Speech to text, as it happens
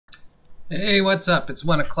Hey, what's up? It's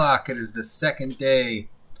 1 o'clock. It is the second day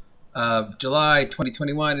of July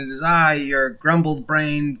 2021. It is I, your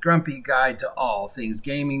grumbled-brained, grumpy guide to all things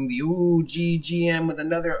gaming, the OGGM with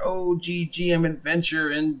another OGGM adventure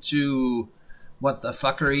into what the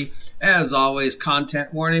fuckery. As always,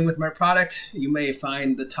 content warning with my product. You may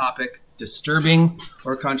find the topic disturbing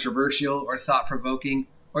or controversial or thought-provoking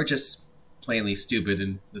or just plainly stupid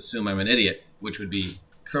and assume I'm an idiot, which would be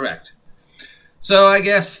correct. So I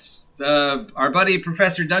guess our buddy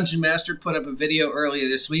Professor Dungonmaster put up a video earlier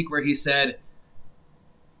this week where he said,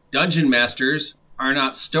 Dungeon Masters are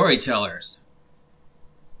not storytellers.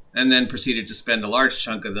 And then proceeded to spend a large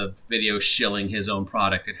chunk of the video shilling his own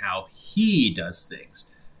product and how he does things.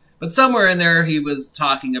 But somewhere in there he was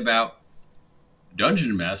talking about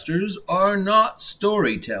Dungeon Masters are not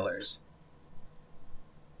storytellers.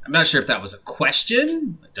 I'm not sure if that was a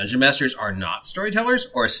question, Dungeon Masters are not storytellers,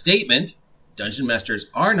 or a statement, Dungeon Masters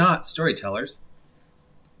are not storytellers,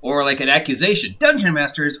 or like an accusation, Dungeon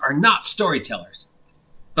Masters are not storytellers.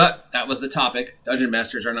 But that was the topic, Dungeon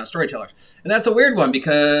Masters are not storytellers. And that's a weird one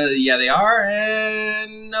because, yeah, they are,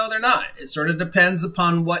 and no, they're not. It sort of depends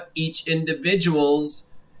upon what each individual's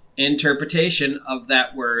interpretation of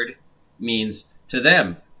that word means to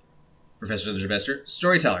them. Professor Dungonmaster,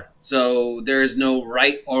 storyteller. So there is no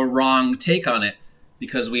right or wrong take on it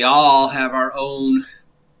because we all have our own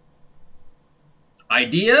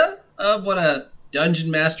idea of what a dungeon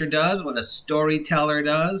master does, what a storyteller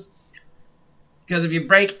does. Because if you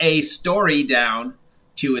break a story down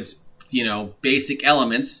to its, basic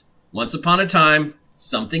elements, once upon a time,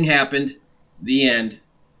 something happened, the end,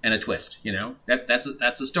 and a twist,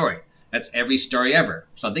 That's a story. That's every story ever.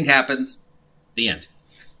 Something happens, the end.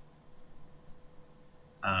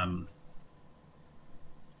 The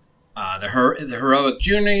heroic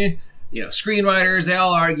journey, screenwriters, they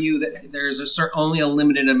all argue that there's only a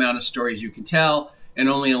limited amount of stories you can tell and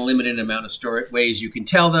only a limited amount of ways you can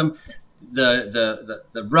tell them. The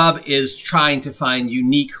rub is trying to find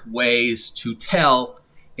unique ways to tell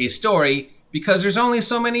a story because there's only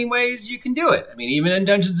so many ways you can do it. I mean, even in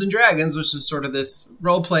Dungeons and Dragons, which is sort of this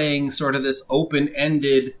role-playing, sort of this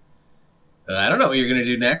open-ended, I don't know what you're going to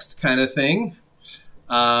do next kind of thing.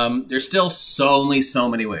 There's still only so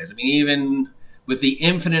many ways. I mean, even with the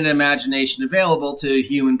infinite imagination available to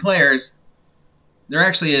human players, there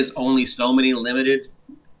actually is only so many limited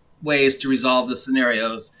ways to resolve the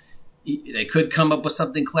scenarios. They could come up with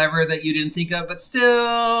something clever that you didn't think of, but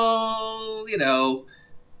still,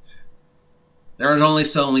 there are only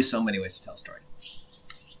so many ways to tell a story.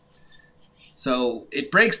 So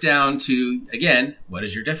it breaks down to, again, what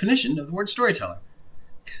is your definition of the word storyteller?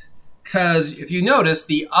 Because if you notice,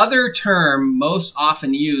 the other term most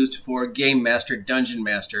often used for game master, dungeon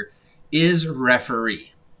master, is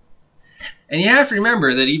referee. And you have to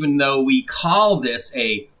remember that even though we call this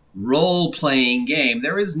a role-playing game,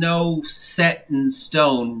 there is no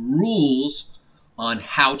set-in-stone rules on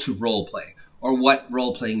how to role-play, or what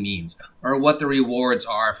role-playing means, or what the rewards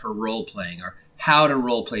are for role-playing, or how to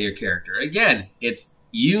role-play your character. Again, it's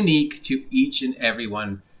unique to each and every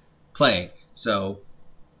one playing. So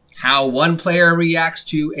how one player reacts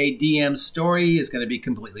to a DM story is going to be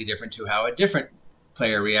completely different to how a different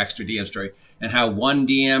player reacts to a DM story. And how one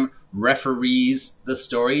DM referees the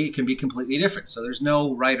story can be completely different. So there's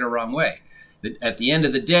no right or wrong way. At the end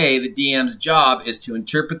of the day, the DM's job is to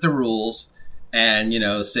interpret the rules and,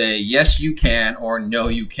 say, yes, you can, or no,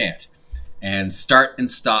 you can't. And start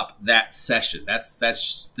and stop that session. That's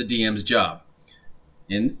just the DM's job.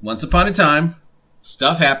 And once upon a time,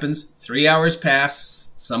 stuff happens, 3 hours pass,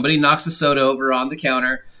 somebody knocks a soda over on the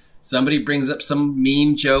counter, somebody brings up some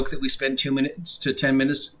mean joke that we spend 2 minutes to 10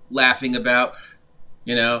 minutes laughing about,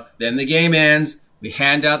 then the game ends, we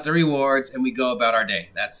hand out the rewards, and we go about our day.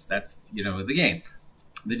 That's the game.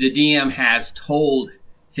 The DM has told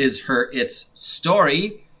its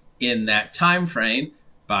story in that time frame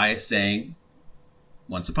by saying,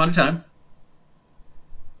 once upon a time,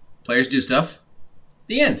 players do stuff,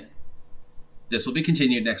 the end. This will be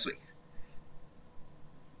continued next week.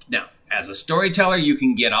 Now, as a storyteller, you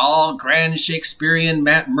can get all grand Shakespearean,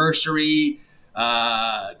 Matt Merrcer,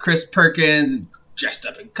 Chris Perkins, dressed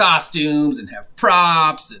up in costumes and have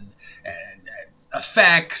props and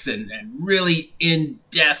effects and really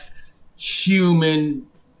in-depth human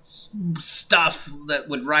stuff that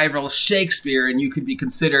would rival Shakespeare, and you could be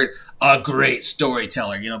considered a great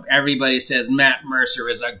storyteller. Everybody says Matt Merrcer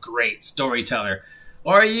is a great storyteller.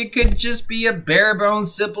 Or you could just be a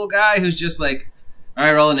bare-bones, simple guy who's just like, all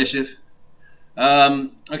right, roll initiative.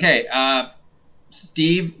 Okay,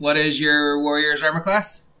 Steve, what is your warrior's armor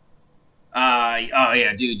class? Oh,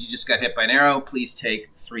 yeah, dude, you just got hit by an arrow. Please take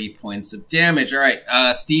 3 points of damage. All right,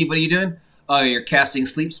 Steve, what are you doing? Oh, you're casting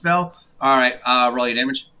sleep spell? All right, roll your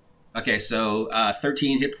damage. Okay, so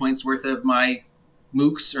 13 hit points worth of my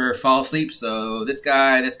mooks or fall asleep. So this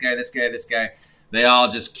guy, this guy, this guy, this guy, they all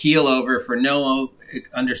just keel over for no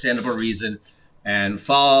understandable reason and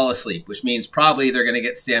fall asleep, which means probably they're going to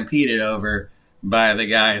get stampeded over by the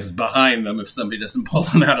guys behind them if somebody doesn't pull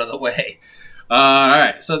them out of the way. All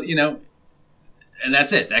right, so, you know, and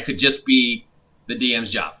that's it. That could just be the DM's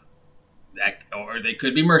job. Or they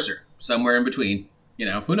could be Merrcer, somewhere in between. You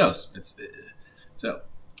know, who knows? So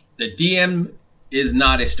the DM is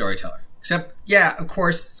not a storyteller. Except, yeah, of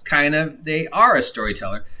course, kind of, they are a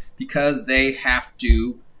storyteller because they have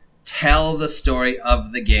to tell the story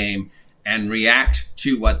of the game and react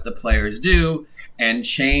to what the players do and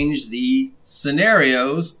change the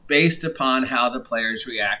scenarios based upon how the players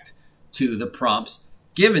react to the prompts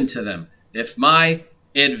given to them. If my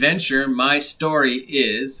adventure, my story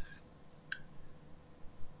is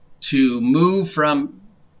to move from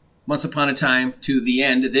Once Upon a Time to the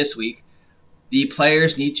end this week, the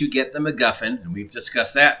players need to get the MacGuffin, and we've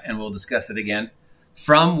discussed that, and we'll discuss it again,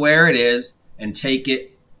 from where it is and take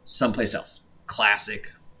it someplace else.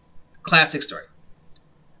 Classic story.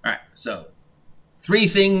 All right, so 3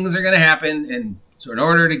 things are going to happen in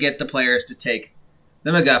order to get the players to take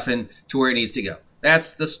the MacGuffin to where it needs to go.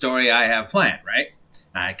 That's the story I have planned, right?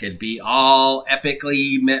 I could be all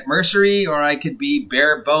epically Merrcer, or I could be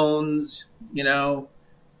bare bones, you know,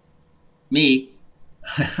 me.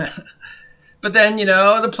 But then, you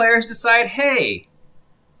know, the players decide, hey,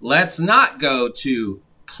 let's not go to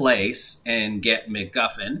place and get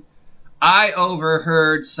MacGuffin. I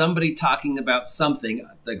overheard somebody talking about something,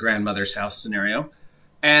 the grandmother's house scenario,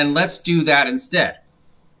 and let's do that instead.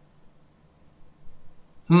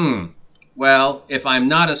 Well, if I'm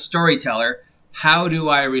not a storyteller, how do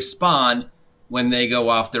I respond when they go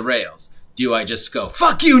off the rails? Do I just go,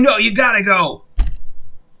 fuck you, no, you gotta go,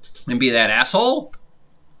 and be that asshole?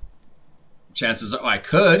 Chances are I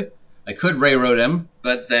could railroad them,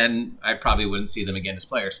 but then I probably wouldn't see them again as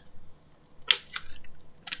players.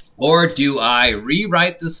 Or do I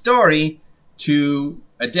rewrite the story to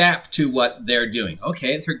adapt to what they're doing?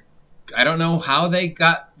 Okay, I don't know how they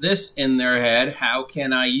got this in their head. How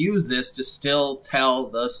can I use this to still tell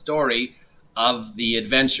the story of the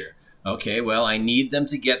adventure? Okay, well, I need them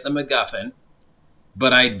to get the MacGuffin,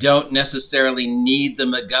 but I don't necessarily need the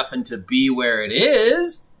MacGuffin to be where it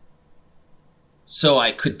is. So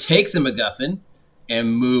I could take the MacGuffin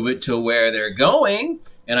and move it to where they're going,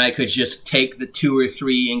 and I could just take the 2 or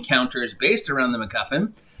 3 encounters based around the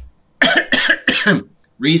MacGuffin,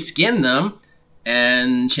 reskin them,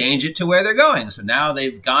 and change it to where they're going. So now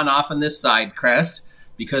they've gone off on this side quest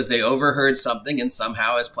because they overheard something, and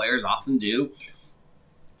somehow, as players often do,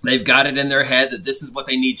 they've got it in their head that this is what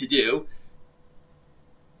they need to do.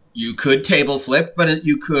 You could table flip, but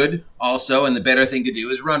you could also, and the better thing to do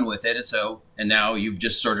is run with it. And now you've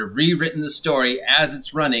just sort of rewritten the story as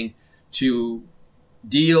it's running to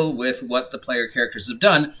deal with what the player characters have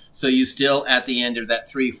done. So you still, at the end of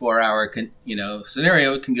that 3-4 hour,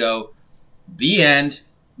 scenario, can go, the end,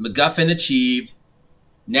 MacGuffin achieved.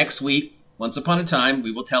 Next week, Once Upon a Time,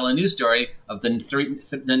 we will tell a new story of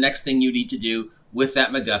the next thing you need to do with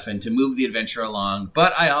that MacGuffin to move the adventure along.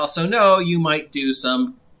 But I also know you might do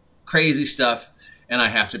some crazy stuff, and I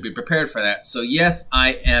have to be prepared for that. So yes,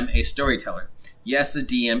 I am a storyteller. Yes, a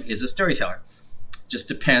DM is a storyteller. Just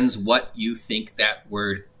depends what you think that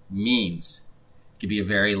word means. It could be a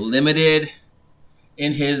very limited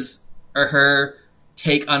in his or her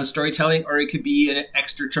take on storytelling, or it could be an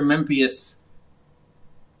extra tremendous.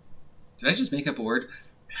 Did I just make up a word?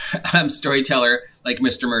 I'm storyteller like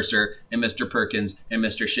Mr. Merrcer and Mr. Perkins and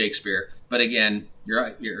Mr. Shakespeare. But again,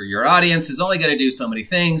 your audience is only going to do so many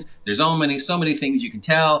things. There's only so many things you can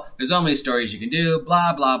tell. There's only stories you can do.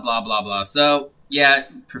 Blah, blah, blah, blah, blah. So yeah,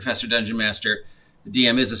 Professor Dungonmaster, the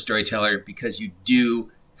DM is a storyteller because you do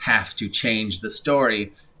have to change the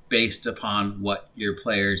story based upon what your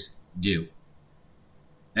players do.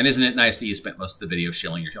 And isn't it nice that you spent most of the video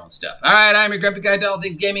shilling your own stuff? All right, I'm your grumpy guy to all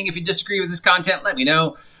things gaming. If you disagree with this content, let me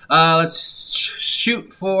know. Let's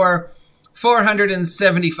shoot for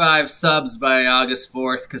 475 subs by August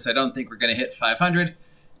 4th, because I don't think we're going to hit 500.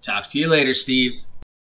 Talk to you later, Steves.